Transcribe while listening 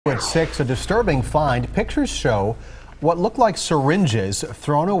At 6, a disturbing find. Pictures show what look like syringes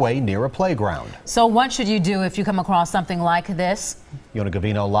thrown away near a playground. So what should you do if you come across something like this? Yona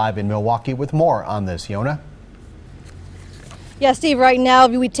Gavino live in Milwaukee with more on this. Yona? Yeah, Steve, right now,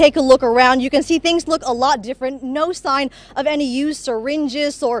 if we take a look around, you can see things look a lot different. No sign of any used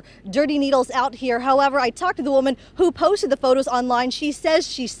syringes or dirty needles out here. However, I talked to the woman who posted the photos online. She says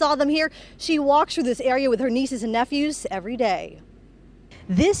she saw them here. She walks through this area with her nieces and nephews every day.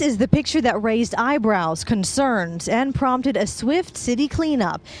 This is the picture that raised eyebrows, concerns, and prompted a swift city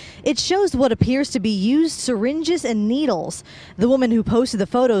cleanup. It shows what appears to be used syringes and needles. The woman who posted the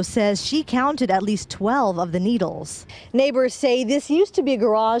photo says she counted at least 12 of the needles. Neighbors say this used to be a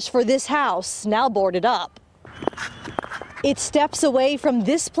garage for this house, now boarded up. It's steps away from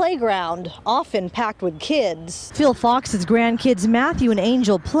this playground, often packed with kids. Phil Fox's grandkids Matthew and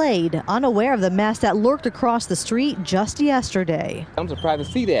Angel played, unaware of the mess that lurked across the street just yesterday. I'm surprised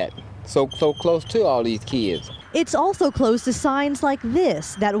to see that so close to all these kids. It's also close to signs like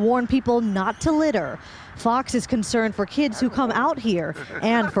this that warn people not to litter. Fox is concerned for kids who come out here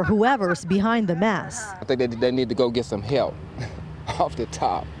and for whoever's behind the mess. I think they need to go get some help off the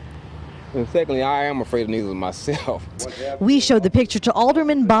top. And secondly, I am afraid of needles myself. We showed the picture to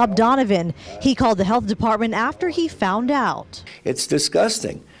Alderman Bob Donovan. He called the health department after he found out. It's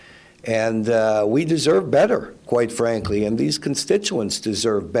disgusting, and we deserve better, quite frankly, and these constituents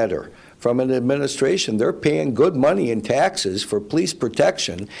deserve better from an administration. They're paying good money in taxes for police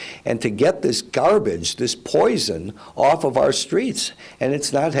protection and to get this garbage, this poison off of our streets, and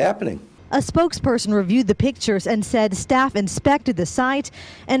it's not happening. A spokesperson reviewed the pictures and said staff inspected the site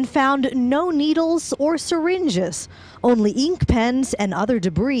and found no needles or syringes, only ink pens and other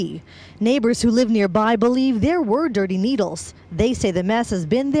debris. Neighbors who live nearby believe there were dirty needles. They say the mess has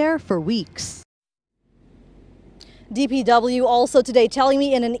been there for weeks. DPW also today telling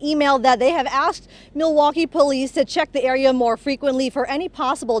me in an email that they have asked Milwaukee police to check the area more frequently for any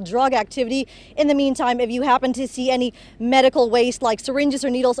possible drug activity. In the meantime, if you happen to see any medical waste like syringes or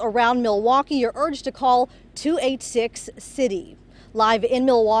needles around Milwaukee, you're urged to call 286-CITY. Live in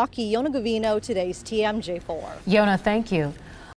Milwaukee, Yona Gavino, today's TMJ4. Yona, thank you.